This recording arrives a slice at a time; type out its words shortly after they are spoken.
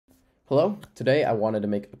Hello, today I wanted to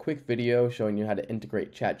make a quick video showing you how to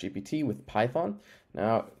integrate ChatGPT with Python.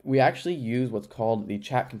 Now, we actually use what's called the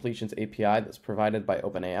Chat Completions API that's provided by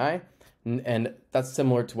OpenAI, and that's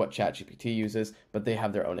similar to what ChatGPT uses, but they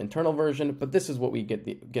have their own internal version, but this is what we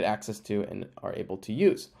get access to and are able to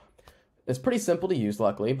use. It's pretty simple to use,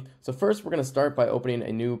 luckily. So first, we're going to start by opening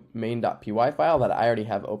a new main.py file that I already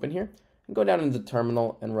have open here, and go down into the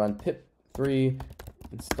terminal and run pip3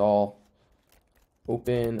 install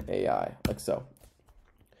OpenAI, like so.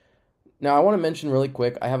 Now I want to mention really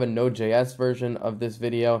quick, I have a Node.js version of this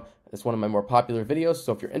video. It's one of my more popular videos,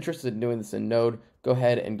 so if you're interested in doing this in Node, go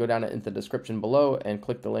ahead and go down into the description below and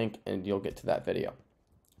click the link and you'll get to that video.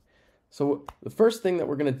 So the first thing that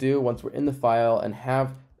we're going to do once we're in the file and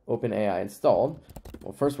have OpenAI installed,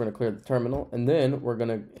 well, first we're going to clear the terminal and then we're going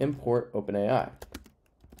to import OpenAI,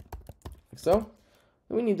 like so.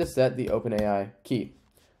 Then we need to set the OpenAI key.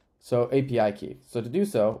 So API key. So to do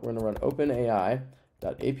so, we're going to run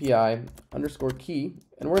OpenAI.API underscore key,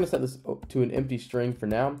 and we're going to set this to an empty string for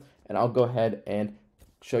now, and I'll go ahead and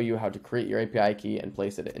show you how to create your API key and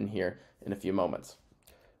place it in here in a few moments.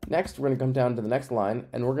 Next, we're going to come down to the next line,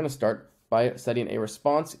 and we're going to start by setting a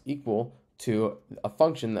response equal to a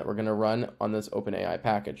function that we're going to run on this OpenAI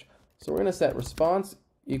package. So we're going to set response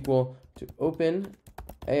equal to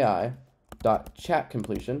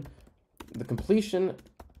OpenAI.ChatCompletion. The completion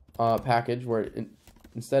package where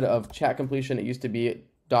instead of chat completion it used to be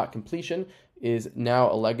 .completion is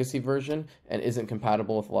now a legacy version and isn't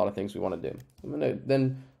compatible with a lot of things we want to do. I'm going to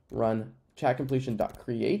then run chat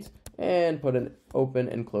completion.create and put an open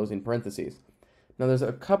and closing parentheses. Now there's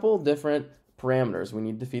a couple different parameters we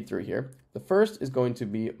need to feed through here. The first is going to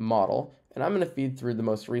be model, and I'm going to feed through the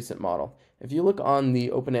most recent model. If you look on the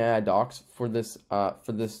OpenAI docs for this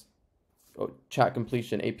chat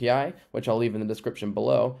completion API, which I'll leave in the description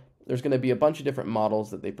below, there's going to be a bunch of different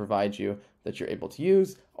models that they provide you that you're able to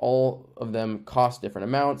use. All of them cost different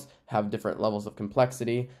amounts, have different levels of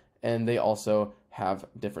complexity, and they also have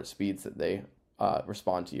different speeds that they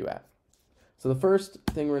respond to you at. So the first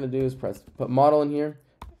thing we're going to do is put model in here,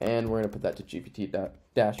 and we're going to put that to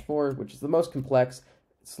GPT-4, which is the most complex,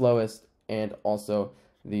 slowest, and also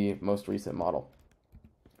the most recent model.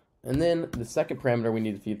 And then the second parameter we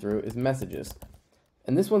need to feed through is messages.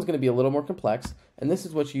 And this one's going to be a little more complex, and this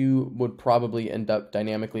is what you would probably end up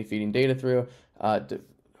dynamically feeding data through,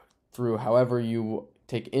 through however you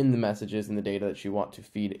take in the messages and the data that you want to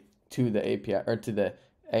feed to the API or to the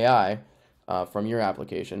AI from your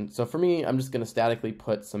application. So for me, I'm just going to statically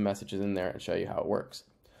put some messages in there and show you how it works.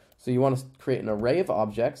 So you want to create an array of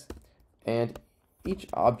objects, and each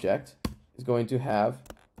object is going to have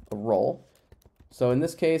a role. So in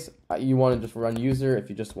this case, you want to just run user if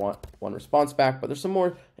you just want one response back, but there's some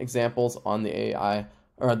more examples on the AI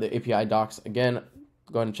or the API docs. Again,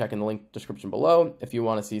 go ahead and check in the link description below if you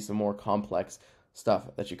want to see some more complex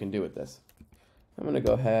stuff that you can do with this. I'm going to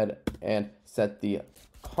go ahead and set the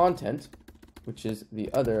content, which is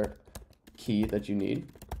the other key that you need,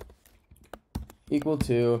 equal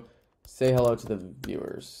to say hello to the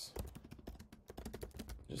viewers,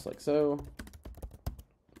 just like so.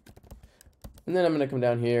 And then I'm going to come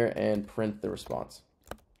down here and print the response.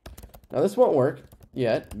 Now this won't work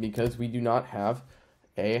yet because we do not have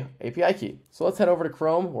a API key. So let's head over to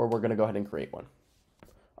Chrome where we're going to go ahead and create one.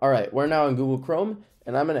 All right, we're now in Google Chrome,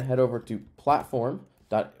 and I'm going to head over to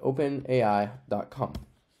platform.openai.com.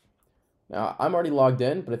 Now I'm already logged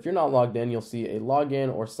in, but if you're not logged in, you'll see a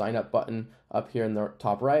login or sign up button up here in the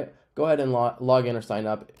top right. Go ahead and log in or sign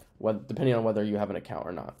up, depending on whether you have an account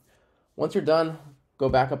or not. Once you're done, go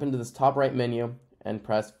back up into this top right menu and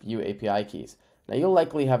press View API Keys. Now you'll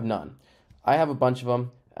likely have none. I have a bunch of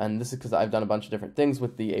them, and this is because I've done a bunch of different things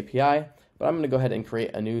with the API, but I'm going to go ahead and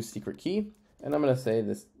create a new secret key, and I'm going to say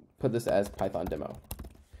put this as Python demo.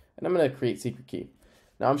 And I'm going to create secret key.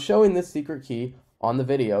 Now I'm showing this secret key on the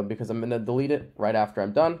video because I'm going to delete it right after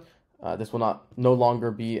I'm done. This will no longer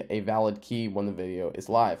be a valid key when the video is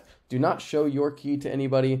live. Do not show your key to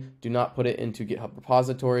anybody. Do not put it into GitHub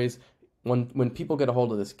repositories. When people get a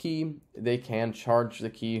hold of this key, they can charge the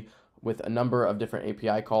key with a number of different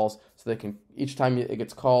API calls, so they can, each time it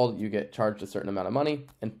gets called, you get charged a certain amount of money,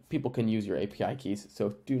 and people can use your API keys,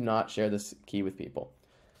 so do not share this key with people.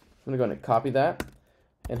 I'm going to go ahead and copy that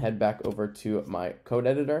and head back over to my code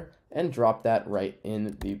editor and drop that right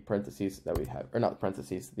in the parentheses that we have, or not the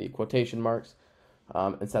parentheses, the quotation marks,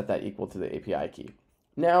 and set that equal to the API key.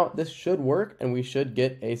 Now this should work, and we should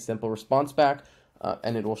get a simple response back,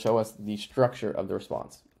 and it will show us the structure of the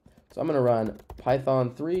response. So I'm going to run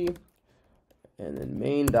Python 3 and then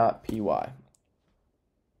main.py.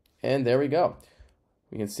 And there we go.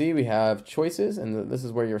 we can see we have choices, and this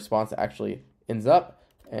is where your response actually ends up,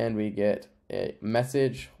 and we get a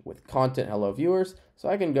message with content, hello viewers. So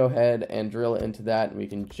I can go ahead and drill into that, and we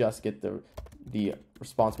can just get the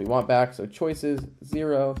response we want back. So choices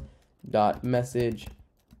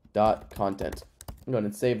 0.message.content. I'm going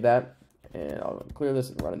to save that, and I'll clear this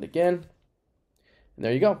and run it again. And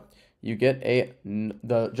there you go. You get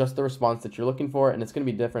just the response that you're looking for, and it's going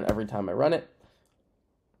to be different every time I run it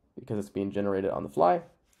because it's being generated on the fly.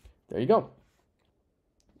 There you go.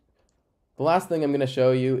 The last thing I'm going to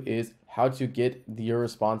show you is how to get your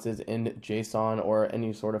responses in JSON or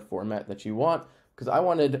any sort of format that you want, because I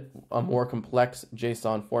wanted a more complex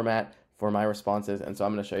JSON format for my responses, and so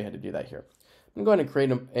I'm going to show you how to do that here. I'm going to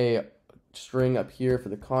create a string up here for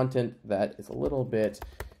the content that is a little bit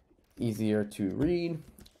easier to read,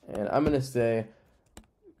 and I'm going to say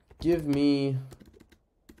give me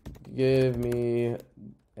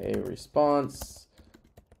a response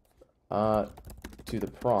to the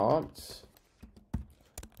prompt,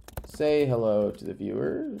 say hello to the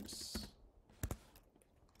viewers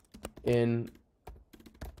in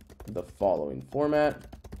the following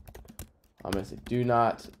format. I'm going to say do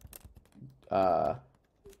not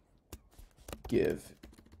give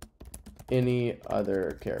any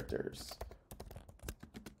other characters,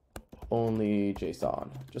 only JSON,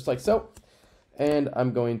 just like so. And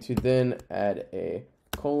I'm going to then add a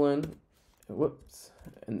colon, whoops,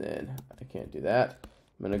 and then I can't do that. I'm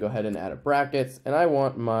going to go ahead and add a brackets, and I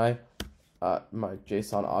want my my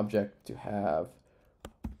JSON object to have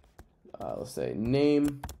let's say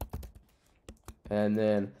name, and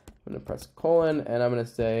then I'm going to press colon, and I'm going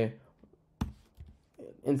to say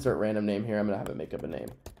insert random name here. I'm going to have it make up a name,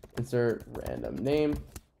 insert random name,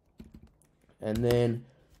 and then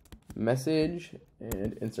message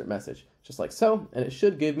and insert message, just like so. And it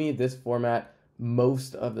should give me this format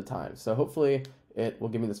most of the time. So hopefully it will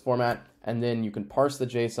give me this format, and then you can parse the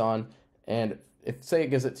JSON, and if say it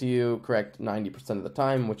gives it to you correct 90% of the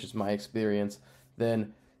time, which is my experience,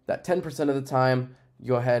 then that 10% of the time you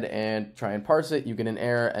go ahead and try and parse it, you get an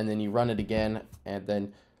error, and then you run it again, and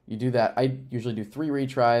then you do that. I usually do 3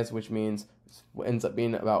 retries, which means it ends up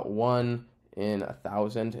being about 1 in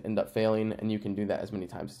 1,000 end up failing, and you can do that as many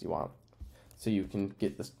times as you want. So you can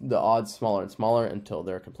get the odds smaller and smaller until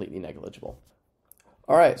they're completely negligible.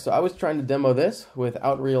 All right, so I was trying to demo this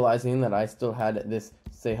without realizing that I still had this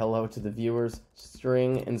say hello to the viewers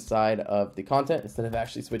string inside of the content instead of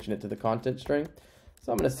actually switching it to the content string.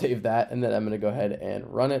 So I'm going to save that, and then I'm going to go ahead and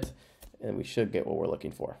run it, and we should get what we're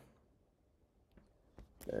looking for.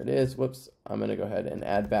 There it is. Whoops. I'm going to go ahead and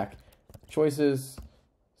add back choices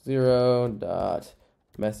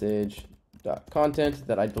 0.message.content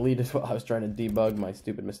that I deleted while I was trying to debug my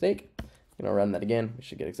stupid mistake. I'm going to run that again. We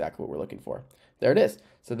should get exactly what we're looking for. There it is.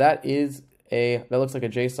 So that looks like a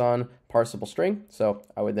JSON parsable string. So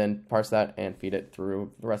I would then parse that and feed it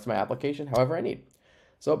through the rest of my application however I need.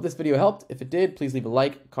 So I hope this video helped. If it did, please leave a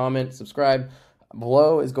like, comment, subscribe.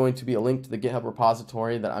 Below is going to be a link to the GitHub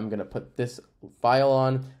repository that I'm going to put this file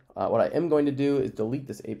on. What I am going to do is delete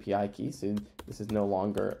this API key, so this is no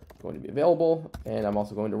longer going to be available. And I'm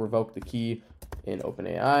also going to revoke the key in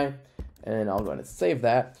OpenAI, and I'll go ahead and save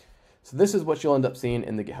that. So this is what you'll end up seeing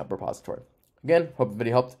in the GitHub repository. Again, hope the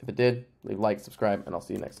video helped. If it did, leave a like, subscribe, and I'll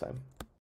see you next time.